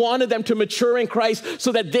children. He wanted them to mature in Christ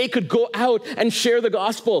so that they could go out and share the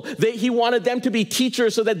gospel. He wanted them to be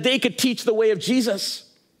teachers so that they could teach the way of Jesus.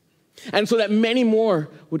 And so that many more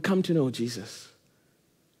would come to know Jesus.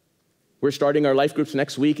 We're starting our life groups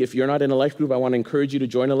next week. If you're not in a life group, I want to encourage you to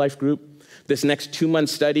join a life group. This next 2-month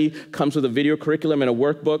study comes with a video curriculum and a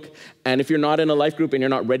workbook. And if you're not in a life group and you're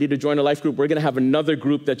not ready to join a life group, we're going to have another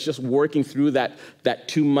group that's just working through that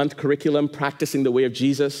 2-month curriculum, practicing the way of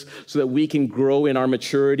Jesus so that we can grow in our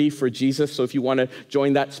maturity for Jesus. So if you want to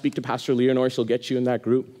join that, speak to Pastor Leonore. She'll get you in that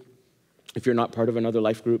group if you're not part of another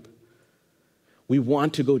life group. We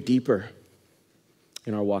want to go deeper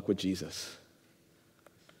in our walk with Jesus.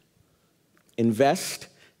 Invest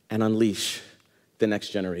and unleash the next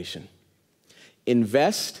generation.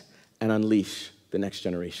 Invest and unleash the next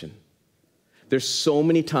generation. There's so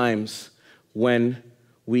many times when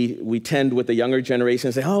we tend with the younger generation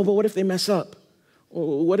and say, oh, but what if they mess up?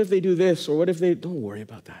 Or what if they do this? Or what if they... Don't worry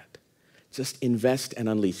about that. Just invest and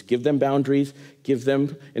unleash. Give them boundaries, give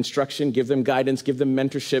them instruction, give them guidance, give them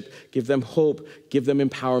mentorship, give them hope, give them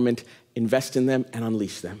empowerment, invest in them and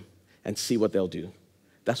unleash them and see what they'll do.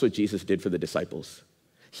 That's what Jesus did for the disciples.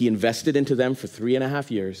 He invested into them for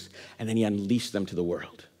 3.5 years and then he unleashed them to the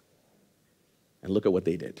world. And look at what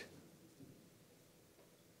they did.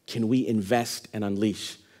 Can we invest and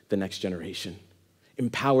unleash the next generation?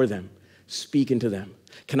 Empower them, speak into them.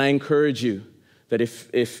 Can I encourage you that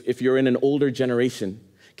if you're in an older generation,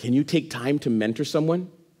 can you take time to mentor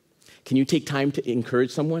someone? Can you take time to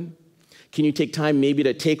encourage someone? Can you take time maybe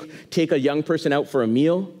to take a young person out for a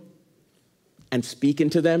meal and speak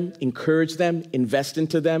into them, encourage them, invest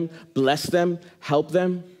into them, bless them, help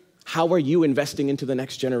them? How are you investing into the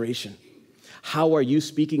next generation? How are you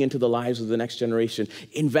speaking into the lives of the next generation?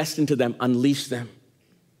 Invest into them, unleash them,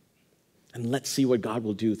 and let's see what God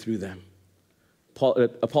will do through them.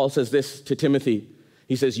 Paul says this to Timothy.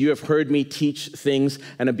 He says, you have heard me teach things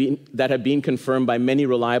that have been confirmed by many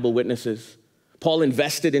reliable witnesses. Paul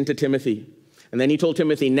invested into Timothy. And then he told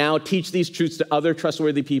Timothy, now teach these truths to other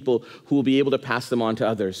trustworthy people who will be able to pass them on to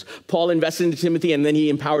others. Paul invested into Timothy and then he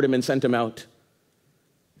empowered him and sent him out.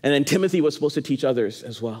 And then Timothy was supposed to teach others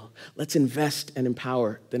as well. Let's invest and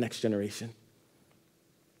empower the next generation.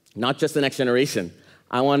 Not just the next generation.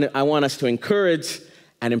 I want us to encourage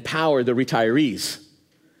and empower the retirees.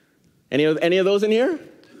 Any of those in here?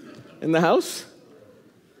 In the house?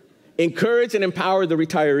 Encourage and empower the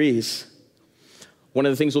retirees. One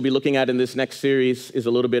of the things we'll be looking at in this next series is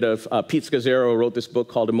a little bit of Pete Scazzaro wrote this book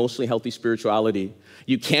called Emotionally Healthy Spirituality.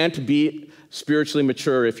 You can't be spiritually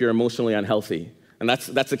mature if you're emotionally unhealthy. And that's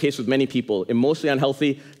the case with many people. Emotionally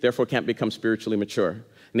unhealthy, therefore can't become spiritually mature.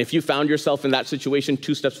 And if you found yourself in that situation,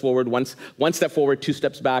 2 steps forward, one step forward, 2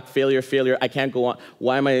 steps back, failure, I can't go on.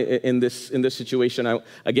 Why am I in this situation? I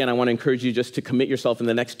want to encourage you just to commit yourself in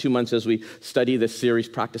the next 2 months as we study this series,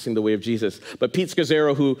 Practicing the Way of Jesus. But Pete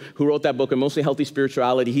Scazzaro, who wrote that book, Emotionally Healthy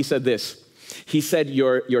Spirituality, he said this. He said,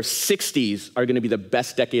 your 60s are going to be the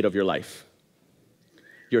best decade of your life.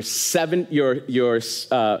 Your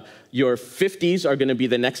 50s are going to be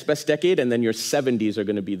the next best decade, and then your 70s are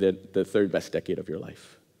going to be the third best decade of your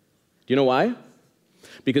life. Do you know why?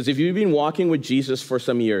 Because if you've been walking with Jesus for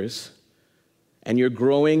some years, and you're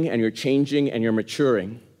growing, and you're changing, and you're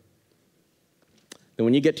maturing, then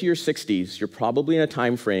when you get to your 60s, you're probably in a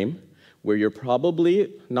time frame where you're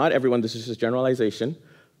probably, not everyone, this is just generalization,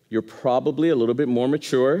 you're probably a little bit more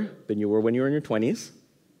mature than you were when you were in your 20s,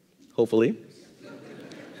 hopefully.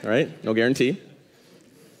 All right, no guarantee.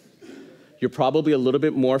 You're probably a little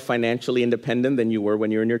bit more financially independent than you were when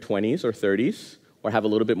you're in your 20s or 30s, or have a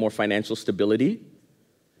little bit more financial stability.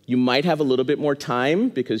 You might have a little bit more time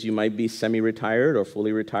because you might be semi-retired or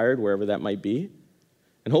fully retired, wherever that might be.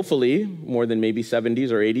 And hopefully, more than maybe 70s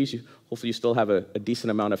or 80s, hopefully you still have a decent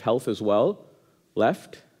amount of health as well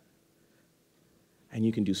left. And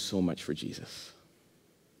you can do so much for Jesus.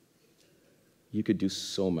 You could do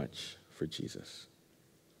so much for Jesus.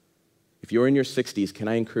 If you're in your 60s, can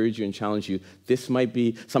I encourage you and challenge you? This might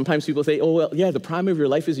be, sometimes people say, oh, well, yeah, the prime of your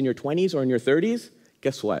life is in your 20s or in your 30s.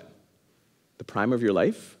 Guess what? The prime of your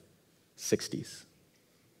life, 60s.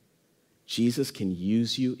 Jesus can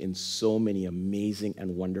use you in so many amazing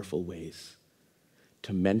and wonderful ways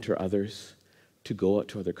to mentor others, to go out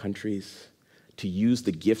to other countries, to use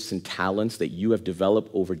the gifts and talents that you have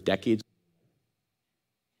developed over decades.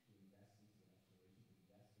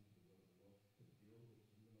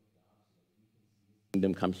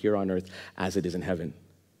 Kingdom come here on earth as it is in heaven.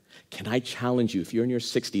 Can I challenge you, if you're in your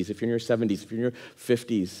 60s, if you're in your 70s, if you're in your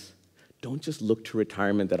 50s, don't just look to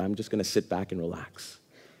retirement that I'm just going to sit back and relax.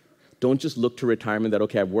 Don't just look to retirement that,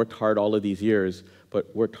 okay, I've worked hard all of these years,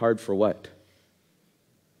 but worked hard for what?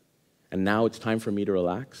 And now it's time for me to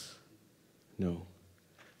relax? No.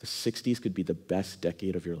 The 60s could be the best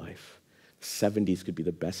decade of your life. The 70s could be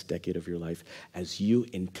the best decade of your life as you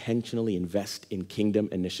intentionally invest in kingdom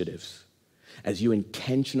initiatives, as you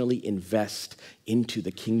intentionally invest into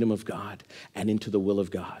the kingdom of God and into the will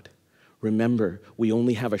of God. Remember, we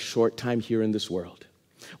only have a short time here in this world.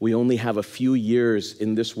 We only have a few years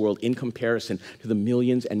in this world in comparison to the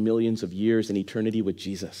millions and millions of years in eternity with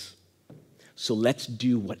Jesus. So let's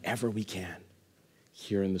do whatever we can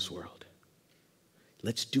here in this world.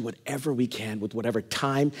 Let's do whatever we can with whatever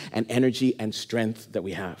time and energy and strength that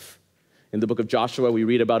we have. In the book of Joshua, we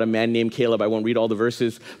read about a man named Caleb. I won't read all the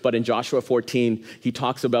verses, but in Joshua 14, he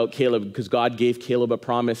talks about Caleb because God gave Caleb a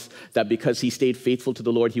promise that because he stayed faithful to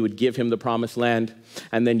the Lord, he would give him the promised land.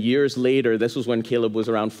 And then years later, this was when Caleb was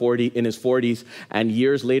around 40, in his 40s, and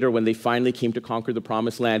years later when they finally came to conquer the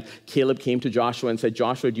promised land, Caleb came to Joshua and said,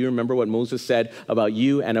 Joshua, do you remember what Moses said about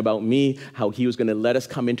you and about me, how he was going to let us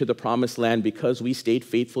come into the promised land because we stayed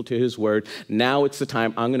faithful to his word? Now it's the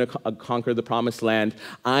time. I'm going to conquer the promised land.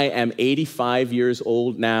 I am 85 years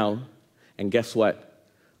old now, and guess what?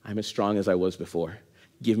 I'm as strong as I was before.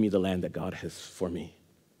 Give me the land that God has for me.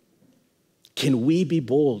 Can we be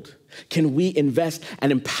bold? Can we invest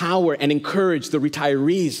and empower and encourage the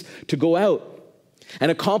retirees to go out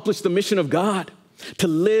and accomplish the mission of God, to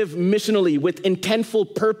live missionally with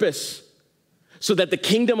intentful purpose so that the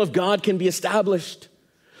kingdom of God can be established,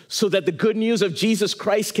 so that the good news of Jesus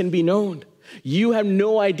Christ can be known? You have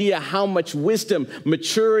no idea how much wisdom,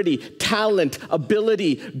 maturity, talent,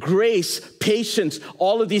 ability, grace, patience,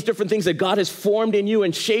 all of these different things that God has formed in you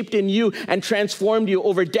and shaped in you and transformed you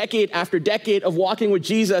over decade after decade of walking with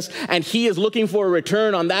Jesus, and he is looking for a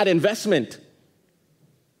return on that investment.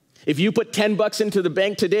 If you put $10 into the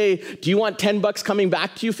bank today, do you want $10 coming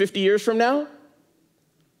back to you 50 years from now?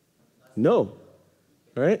 No,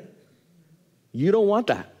 right? You don't want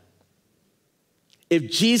that. If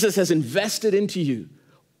Jesus has invested into you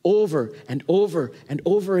over and over and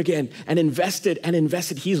over again and invested,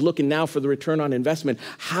 he's looking now for the return on investment.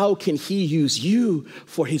 How can he use you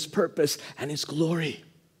for his purpose and his glory?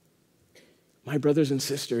 My brothers and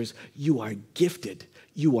sisters, you are gifted.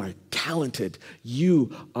 You are talented.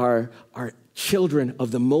 You are children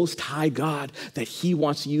of the Most High God that he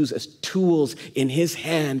wants to use as tools in his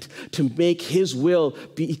hand to make his will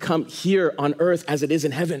become here on earth as it is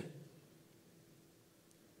in heaven.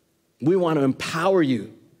 We want to empower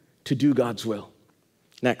you to do God's will.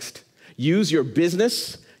 Next, use your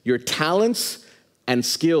business, your talents, and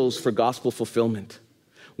skills for gospel fulfillment.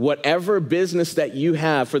 Whatever business that you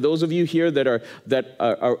have, for those of you here that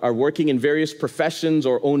are working in various professions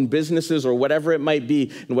or own businesses or whatever it might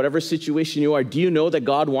be, in whatever situation you are, do you know that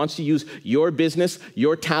God wants to use your business,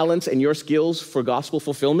 your talents, and your skills for gospel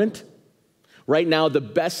fulfillment? Right now, the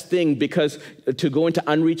best thing, because to go into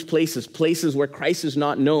unreached places where Christ is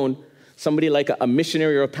not known, somebody like a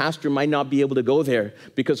missionary or a pastor might not be able to go there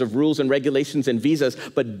because of rules and regulations and visas,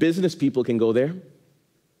 but business people can go there.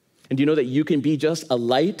 And do you know that you can be just a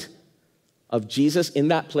light of Jesus in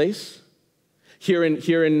that place? Here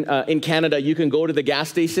in Canada, you can go to the gas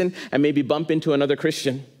station and maybe bump into another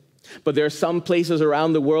Christian. But there are some places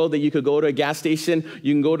around the world that you could go to a gas station,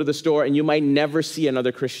 you can go to the store, and you might never see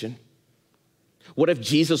another Christian. What if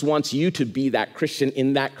Jesus wants you to be that Christian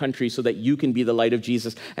in that country so that you can be the light of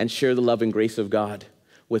Jesus and share the love and grace of God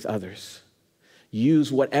with others?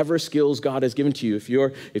 Use whatever skills God has given to you. If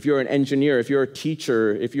you're an engineer, if you're a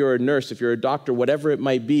teacher, if you're a nurse, if you're a doctor, whatever it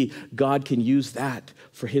might be, God can use that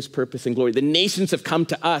for his purpose and glory. The nations have come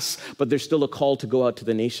to us, but there's still a call to go out to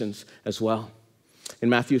the nations as well. In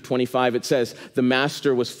Matthew 25, it says, the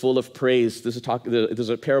master was full of praise. This is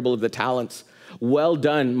a parable of the talents. Well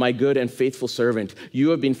done, my good and faithful servant. You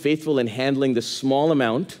have been faithful in handling this small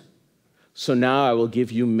amount, so now I will give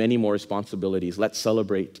you many more responsibilities. Let's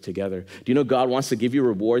celebrate together. Do you know God wants to give you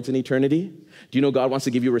rewards in eternity? Do you know God wants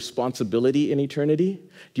to give you responsibility in eternity?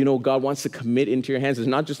 Do you know God wants to commit into your hands? It's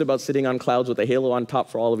not just about sitting on clouds with a halo on top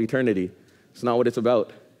for all of eternity. It's not what it's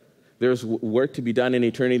about. There's work to be done in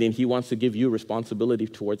eternity, and he wants to give you responsibility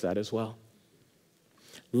towards that as well.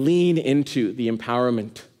 Lean into the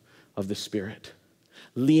empowerment of the Spirit.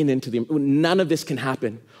 Lean into none of this can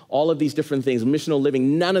happen. All of these different things, missional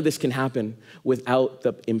living, none of this can happen without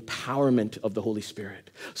the empowerment of the Holy Spirit.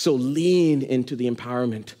 So lean into the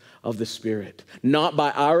empowerment of the Spirit. Not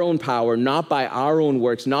by our own power, not by our own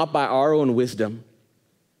works, not by our own wisdom,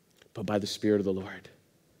 but by the Spirit of the Lord.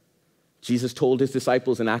 Jesus told his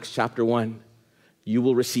disciples in Acts chapter 1, you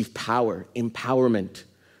will receive power, empowerment,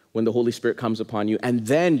 when the Holy Spirit comes upon you, and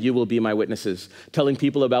then you will be my witnesses, telling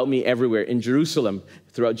people about me everywhere, in Jerusalem,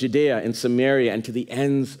 throughout Judea and Samaria, and to the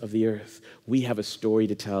ends of the earth. We have a story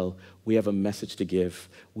to tell. We have a message to give.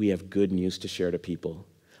 We have good news to share to people.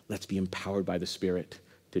 Let's be empowered by the Spirit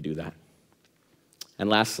to do that. And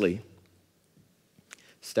lastly,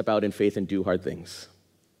 step out in faith and do hard things.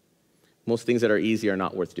 Most things that are easy are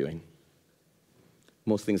not worth doing.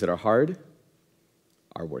 Most things that are hard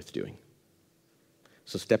are worth doing.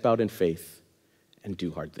 So step out in faith and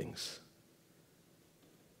do hard things.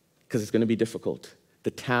 Because it's going to be difficult.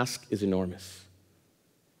 The task is enormous.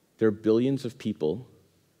 There are billions of people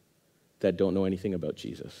that don't know anything about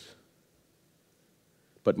Jesus.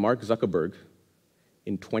 But Mark Zuckerberg,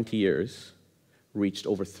 in 20 years, reached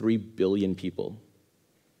over 3 billion people.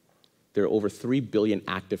 There are over 3 billion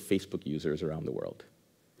active Facebook users around the world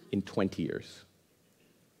in 20 years.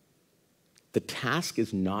 The task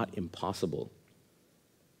is not impossible.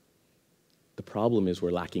 The problem is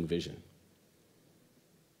we're lacking vision.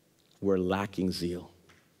 We're lacking zeal.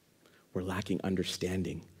 We're lacking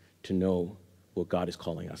understanding to know what God is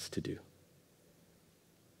calling us to do.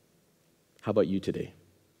 How about you today?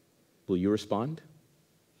 Will you respond?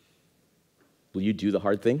 Will you do the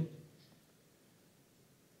hard thing?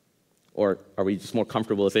 Or are we just more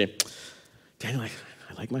comfortable to say, Daniel,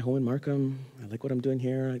 I like my home in Markham. I like what I'm doing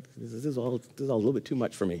here. This is all a little bit too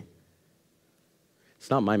much for me.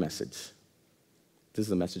 It's not my message. This is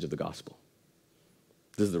the message of the gospel.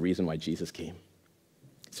 This is the reason why Jesus came.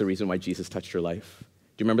 It's the reason why Jesus touched your life.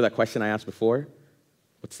 Do you remember that question I asked before?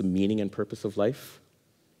 What's the meaning and purpose of life?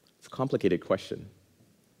 It's a complicated question.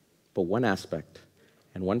 But one aspect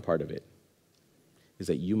and one part of it is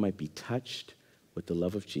that you might be touched with the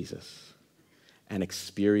love of Jesus and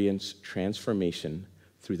experience transformation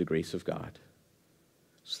through the grace of God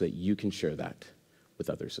so that you can share that with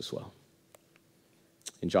others as well.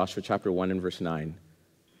 In Joshua chapter 1 and verse 9,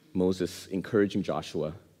 Moses, encouraging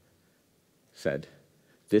Joshua, said,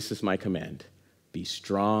 "This is my command, be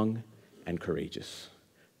strong and courageous.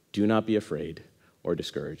 Do not be afraid or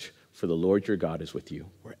discouraged, for the Lord your God is with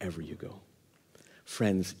you wherever you go."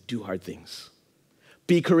 Friends, do hard things.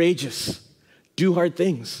 Be courageous. Do hard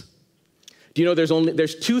things. Do you know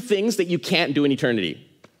there's 2 things that you can't do in eternity?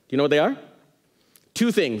 Do you know what they are?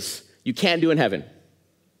 2 things you can't do in heaven.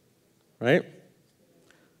 Right?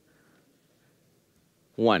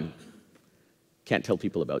 1, can't tell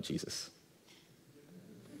people about Jesus.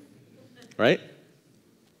 Right?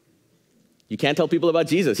 You can't tell people about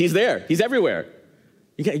Jesus. He's there. He's everywhere.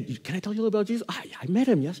 Can I tell you about Jesus? I met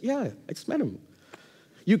him. Yes, yeah, I just met him.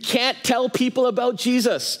 You can't tell people about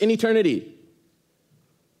Jesus in eternity.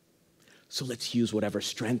 So let's use whatever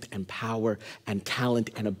strength and power and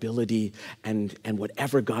talent and ability and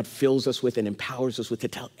whatever God fills us with and empowers us with to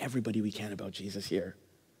tell everybody we can about Jesus here.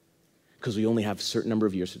 Because we only have a certain number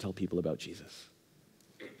of years to tell people about Jesus.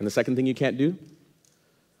 And the second thing you can't do,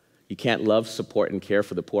 you can't love, support, and care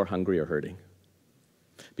for the poor, hungry, or hurting.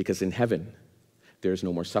 Because in heaven, there's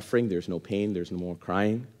no more suffering, there's no pain, there's no more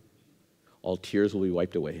crying. All tears will be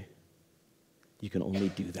wiped away. You can only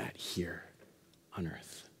do that here on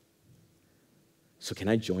earth. So can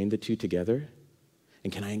I join the two together?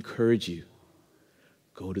 And can I encourage you?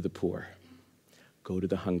 Go to the poor. Go to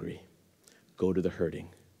the hungry. Go to the hurting.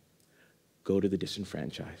 Go to the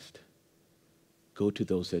disenfranchised. Go to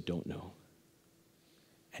those that don't know.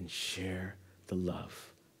 And share the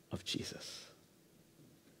love of Jesus.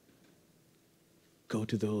 Go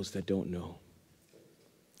to those that don't know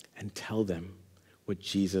and tell them what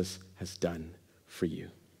Jesus has done for you.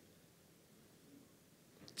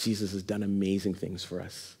 Jesus has done amazing things for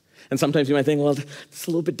us. And sometimes you might think, well, it's a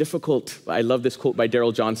little bit difficult. I love this quote by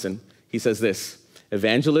Darrell Johnson. He says this: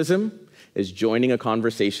 evangelism is joining a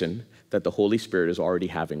conversation that the Holy Spirit is already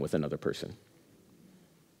having with another person.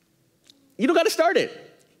 You don't got to start it.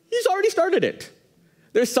 He's already started it.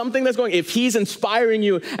 There's something that's going, if he's inspiring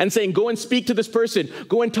you and saying, go and speak to this person,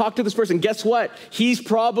 go and talk to this person, guess what? He's he's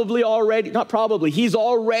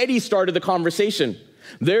already started the conversation.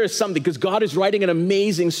 There is something, because God is writing an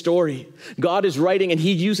amazing story. God is writing, and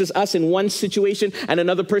he uses us in one situation and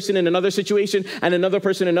another person in another situation and another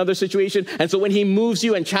person in another situation. And so when he moves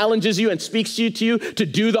you and challenges you and speaks to you to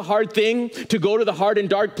do the hard thing, to go to the hard and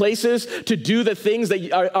dark places, to do the things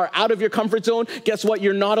that are out of your comfort zone, guess what?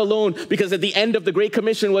 You're not alone, because at the end of the Great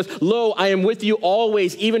Commission was, lo, I am with you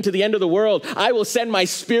always, even to the end of the world. I will send my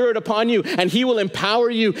Spirit upon you, and he will empower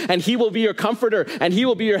you, and he will be your comforter, and he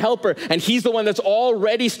will be your helper, and he's the one that's already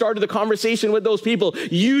started the conversation with those people.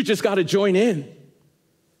 You just got to join in.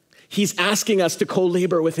 He's asking us to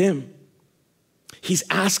co-labor with him. He's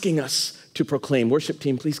asking us to proclaim. Worship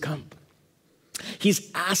team, please come. He's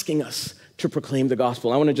asking us to proclaim the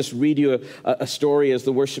gospel. I want to just read you a story as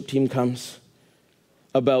the worship team comes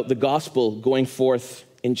about the gospel going forth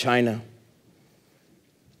in China.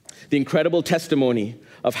 The incredible testimony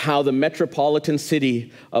of how the metropolitan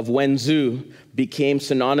city of Wenzhou became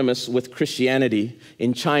synonymous with Christianity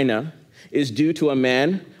in China is due to a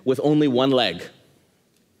man with only one leg.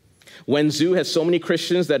 Wenzhou has so many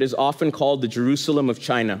Christians that is often called the Jerusalem of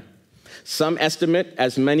China. Some estimate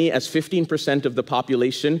as many as 15% of the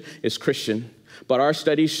population is Christian, but our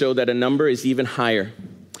studies show that a number is even higher.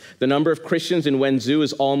 The number of Christians in Wenzhou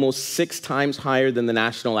is almost 6 times higher than the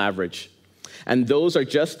national average. And those are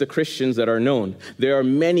just the Christians that are known. There are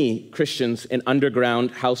many Christians in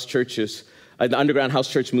underground house churches, the underground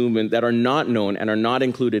house church movement, that are not known and are not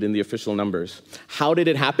included in the official numbers. How did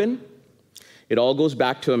it happen? It all goes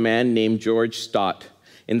back to a man named George Stott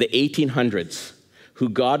in the 1800s, who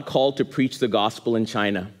God called to preach the gospel in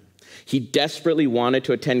China. He desperately wanted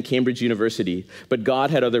to attend Cambridge University, but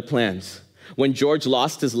God had other plans. When George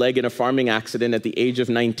lost his leg in a farming accident at the age of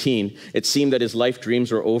 19, it seemed that his life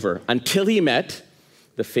dreams were over, until he met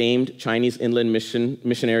the famed Chinese inland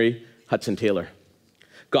missionary Hudson Taylor.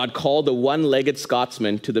 God called the one-legged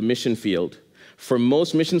Scotsman to the mission field. For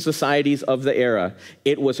most mission societies of the era,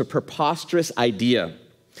 it was a preposterous idea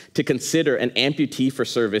to consider an amputee for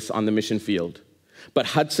service on the mission field. But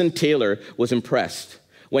Hudson Taylor was impressed.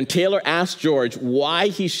 When Taylor asked George why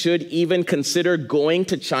he should even consider going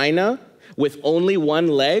to China with only one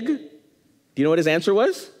leg, do you know what his answer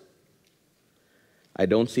was? I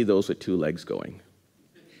don't see those with 2 legs going.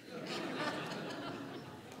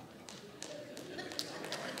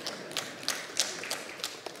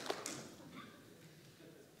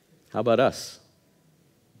 How about us?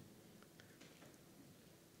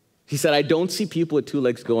 He said, I don't see people with 2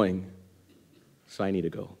 legs going, so I need to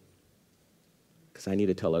go, because I need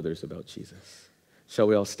to tell others about Jesus. Shall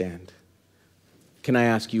we all stand? Can I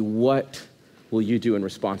ask you, what will you do in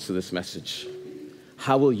response to this message?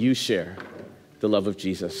 How will you share the love of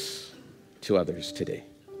Jesus to others today?